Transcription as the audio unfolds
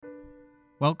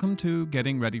Welcome to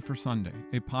Getting Ready for Sunday,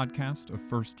 a podcast of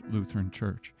First Lutheran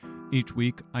Church. Each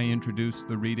week, I introduce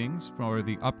the readings for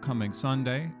the upcoming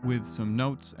Sunday with some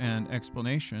notes and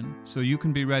explanation so you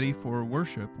can be ready for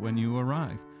worship when you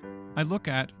arrive. I look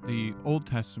at the Old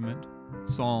Testament,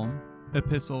 Psalm,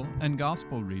 Epistle, and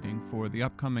Gospel reading for the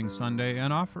upcoming Sunday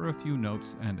and offer a few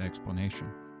notes and explanation.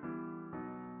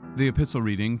 The Epistle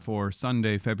reading for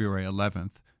Sunday, February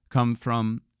 11th, come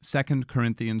from 2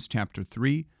 Corinthians chapter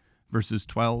 3, verses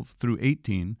 12 through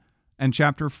 18, and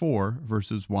chapter 4,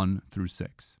 verses 1 through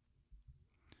 6.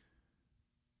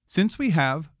 Since we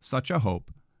have such a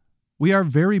hope, we are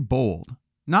very bold,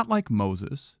 not like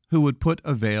Moses, who would put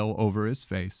a veil over his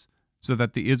face, so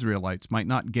that the Israelites might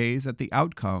not gaze at the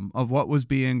outcome of what was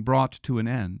being brought to an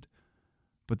end.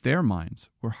 But their minds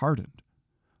were hardened.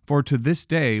 For to this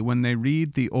day, when they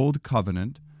read the Old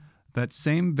Covenant, that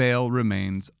same veil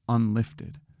remains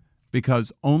unlifted,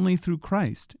 because only through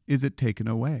Christ is it taken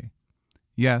away.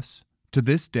 Yes, to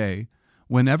this day,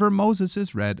 whenever Moses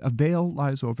is read, a veil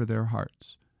lies over their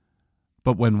hearts.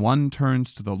 But when one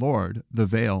turns to the Lord, the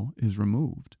veil is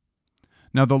removed.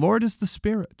 Now the Lord is the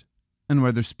Spirit, and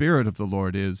where the Spirit of the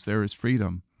Lord is, there is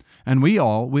freedom. And we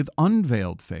all, with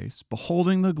unveiled face,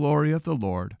 beholding the glory of the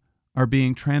Lord, are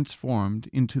being transformed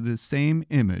into the same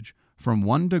image from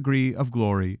one degree of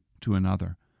glory to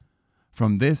another.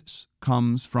 From this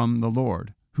comes from the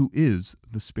Lord, who is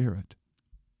the Spirit.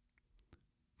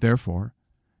 Therefore,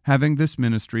 having this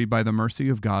ministry by the mercy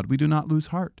of God, we do not lose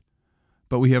heart,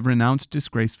 but we have renounced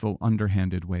disgraceful,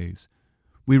 underhanded ways.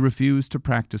 We refuse to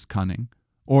practice cunning,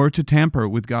 or to tamper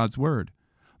with God's word,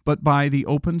 but by the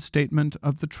open statement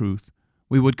of the truth,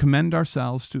 we would commend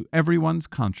ourselves to everyone's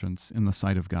conscience in the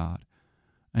sight of God.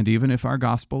 And even if our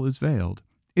gospel is veiled,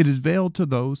 it is veiled to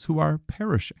those who are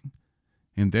perishing.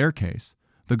 In their case,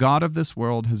 the God of this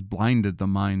world has blinded the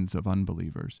minds of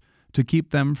unbelievers to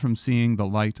keep them from seeing the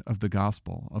light of the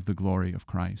gospel of the glory of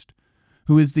Christ,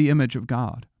 who is the image of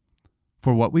God.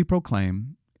 For what we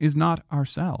proclaim is not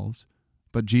ourselves,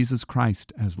 but Jesus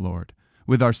Christ as Lord,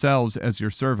 with ourselves as your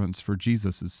servants for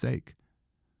Jesus' sake.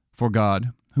 For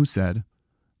God, who said,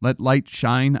 "Let light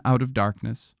shine out of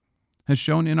darkness," has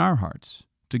shone in our hearts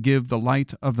to give the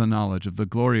light of the knowledge of the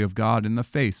glory of God in the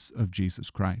face of Jesus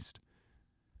Christ.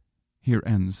 Here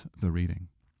ends the reading.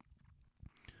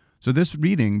 So this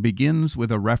reading begins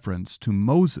with a reference to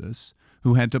Moses,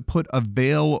 who had to put a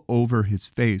veil over his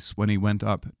face when he went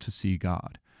up to see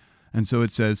God. And so it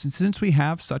says, since we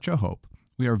have such a hope,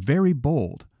 we are very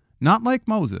bold, not like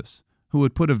Moses, who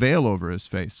would put a veil over his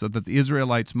face so that the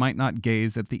Israelites might not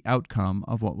gaze at the outcome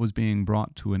of what was being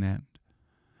brought to an end.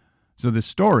 So this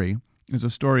story is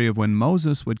a story of when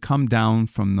Moses would come down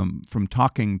from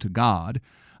talking to God.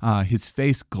 His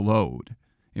face glowed.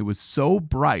 It was so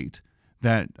bright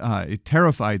that it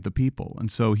terrified the people,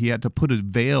 and so he had to put a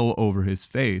veil over his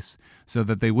face so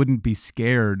that they wouldn't be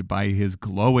scared by his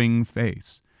glowing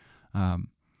face.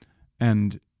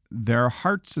 And their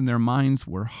hearts and their minds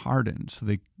were hardened, so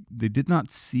they did not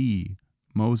see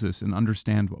Moses and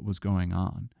understand what was going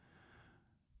on.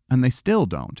 And they still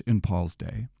don't in Paul's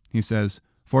day. He says,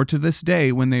 "For to this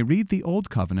day, when they read the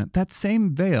Old Covenant, that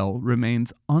same veil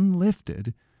remains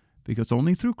unlifted, because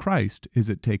only through Christ is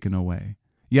it taken away.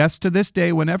 Yes, to this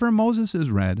day, whenever Moses is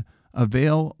read, a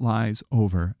veil lies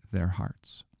over their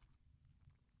hearts."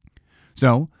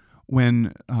 So,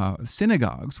 when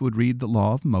synagogues would read the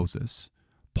law of Moses,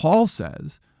 Paul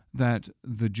says that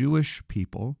the Jewish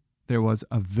people, there was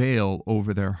a veil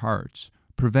over their hearts,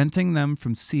 preventing them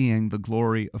from seeing the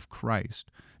glory of Christ,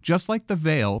 just like the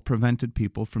veil prevented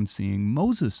people from seeing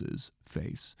Moses'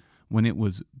 face when it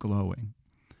was glowing.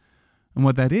 And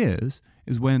what that is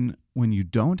when you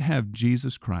don't have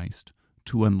Jesus Christ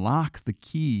to unlock the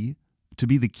key, to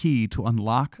be the key to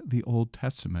unlock the Old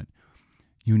Testament,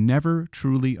 you never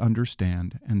truly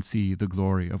understand and see the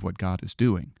glory of what God is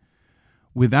doing.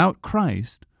 Without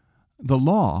Christ, the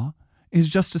law is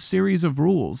just a series of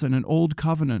rules and an old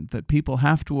covenant that people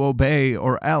have to obey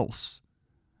or else.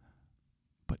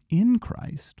 But in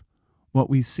Christ, what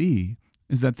we see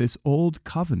is that this old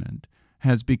covenant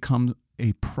has become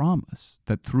a promise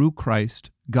that through Christ,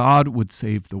 God would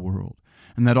save the world,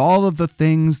 and that all of the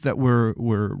things that were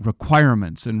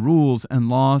requirements and rules and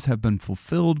laws have been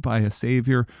fulfilled by a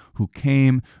Savior who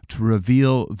came to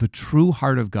reveal the true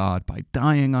heart of God by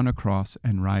dying on a cross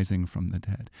and rising from the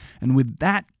dead. And with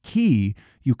that key,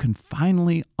 you can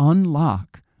finally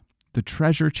unlock the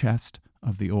treasure chest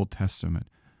of the Old Testament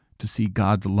to see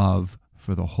God's love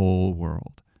for the whole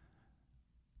world.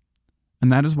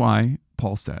 And that is why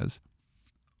Paul says,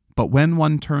 "But when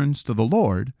one turns to the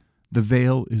Lord, the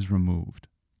veil is removed."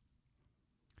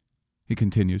 He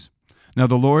continues, "Now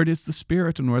the Lord is the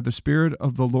Spirit, and where the Spirit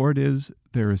of the Lord is,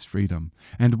 there is freedom.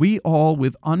 And we all,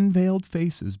 with unveiled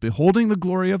faces, beholding the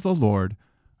glory of the Lord,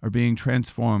 are being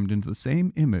transformed into the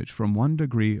same image from one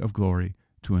degree of glory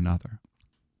to another."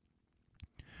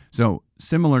 So,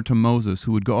 similar to Moses,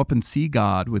 who would go up and see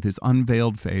God with his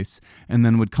unveiled face and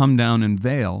then would come down and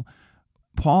veil,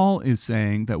 Paul is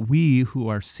saying that we who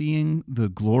are seeing the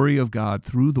glory of God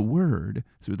through the Word,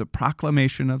 through the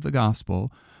proclamation of the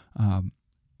gospel,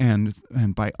 and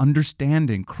by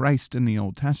understanding Christ in the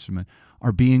Old Testament,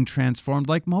 are being transformed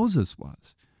like Moses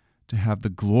was, to have the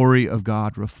glory of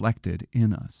God reflected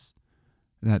in us,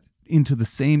 that into the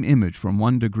same image from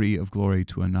one degree of glory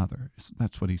to another.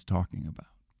 That's what he's talking about.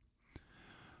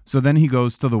 So then he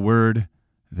goes to the word,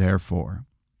 therefore.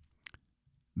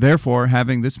 Therefore,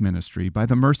 having this ministry, by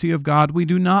the mercy of God, we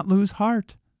do not lose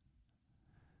heart.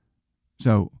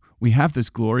 So we have this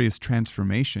glorious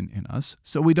transformation in us,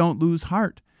 so we don't lose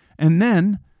heart.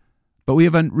 But we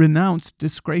have renounced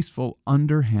disgraceful,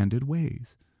 underhanded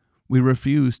ways. We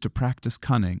refuse to practice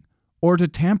cunning or to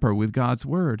tamper with God's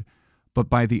word, but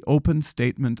by the open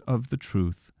statement of the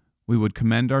truth, we would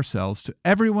commend ourselves to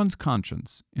everyone's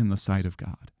conscience in the sight of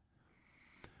God.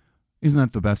 Isn't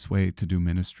that the best way to do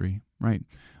ministry, right?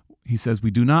 He says we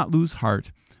do not lose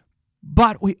heart,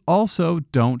 but we also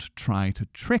don't try to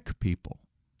trick people.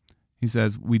 He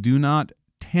says we do not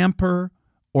tamper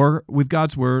or with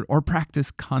God's word or practice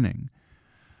cunning.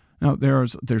 Now,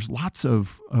 there's lots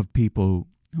of people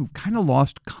who've kind of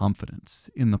lost confidence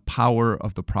in the power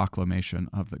of the proclamation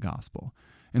of the gospel,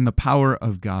 in the power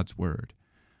of God's word.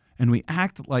 And we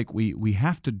act like we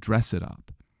have to dress it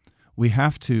up. We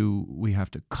have to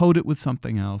coat it with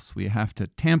something else. We have to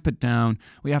tamp it down.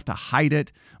 We have to hide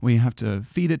it. We have to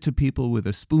feed it to people with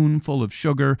a spoonful of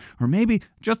sugar, or maybe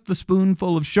just the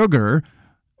spoonful of sugar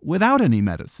without any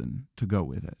medicine to go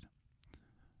with it.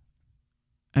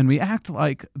 And we act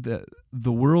like the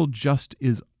world just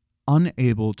is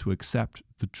unable to accept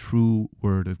the true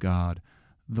word of God,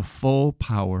 the full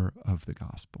power of the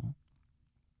gospel.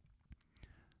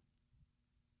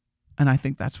 And I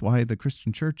think that's why the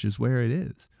Christian church is where it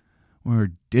is.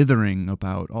 We're dithering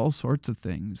about all sorts of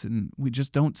things, and we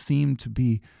just don't seem to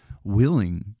be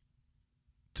willing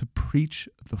to preach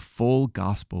the full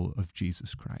gospel of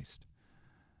Jesus Christ.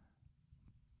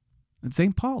 And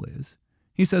St. Paul is.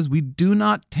 He says, we do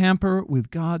not tamper with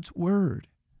God's word.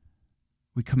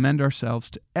 We commend ourselves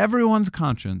to everyone's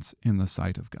conscience in the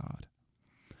sight of God.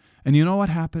 And you know what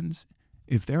happens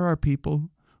if there are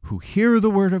people who hear the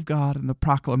word of God and the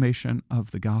proclamation of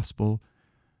the gospel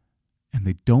and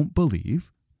they don't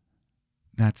believe?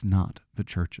 That's not the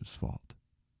church's fault.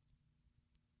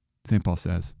 St. Paul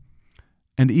says,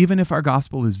 and even if our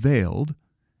gospel is veiled,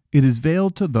 it is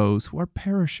veiled to those who are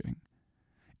perishing.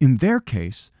 In their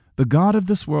case, the God of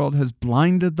this world has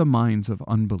blinded the minds of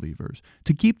unbelievers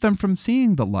to keep them from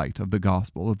seeing the light of the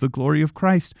gospel of the glory of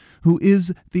Christ, who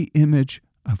is the image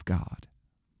of God.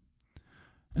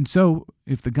 And so,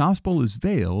 if the gospel is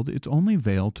veiled, it's only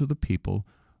veiled to the people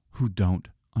who don't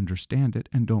understand it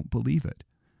and don't believe it.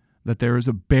 That there is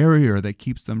a barrier that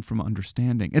keeps them from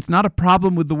understanding. It's not a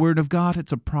problem with the word of God,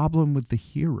 it's a problem with the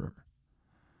hearer.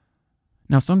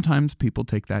 Now, sometimes people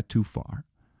take that too far,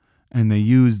 and they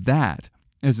use that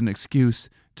as an excuse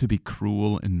to be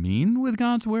cruel and mean with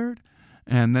God's word.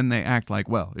 And then they act like,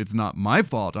 well, it's not my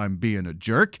fault I'm being a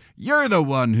jerk. You're the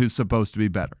one who's supposed to be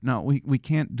better. No, we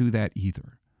can't do that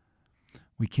either.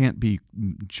 We can't be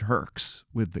jerks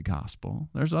with the gospel.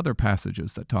 There's other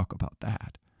passages that talk about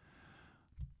that.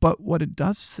 But what it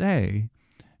does say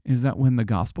is that when the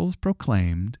gospel is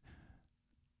proclaimed,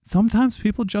 sometimes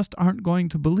people just aren't going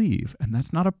to believe. And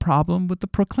that's not a problem with the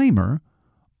proclaimer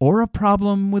or a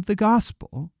problem with the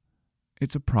gospel.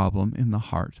 It's a problem in the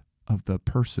heart of the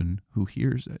person who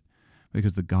hears it,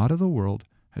 because the God of the world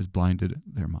has blinded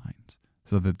their minds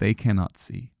so that they cannot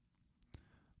see.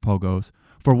 Paul goes,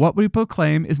 for what we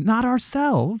proclaim is not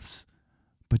ourselves,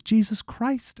 but Jesus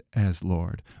Christ as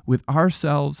Lord, with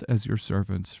ourselves as your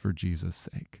servants for Jesus'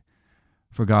 sake.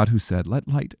 For God, who said, let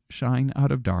light shine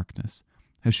out of darkness,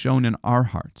 has shone in our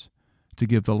hearts to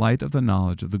give the light of the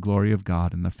knowledge of the glory of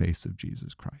God in the face of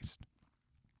Jesus Christ.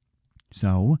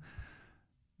 So,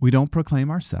 we don't proclaim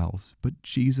ourselves, but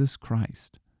Jesus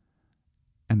Christ.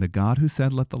 And the God who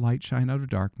said, let the light shine out of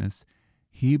darkness,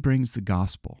 he brings the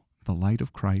gospel, the light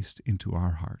of Christ, into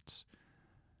our hearts.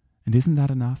 And isn't that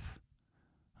enough?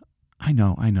 I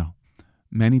know.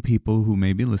 Many people who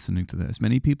may be listening to this,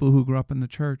 many people who grew up in the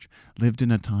church, lived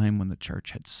in a time when the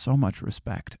church had so much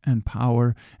respect and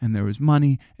power, and there was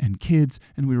money and kids,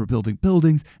 and we were building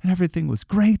buildings, and everything was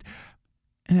great.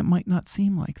 And it might not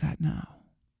seem like that now.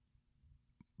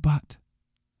 But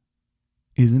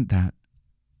isn't that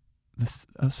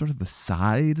sort of the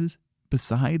side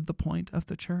beside the point of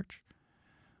the church?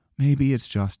 Maybe it's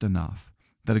just enough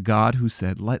that a God who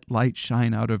said, "Let light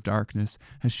shine out of darkness,"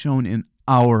 has shown in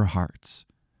our hearts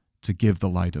to give the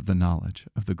light of the knowledge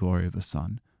of the glory of the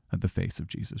Son, of the face of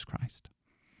Jesus Christ.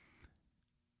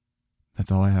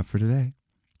 That's all I have for today.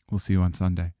 We'll see you on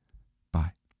Sunday.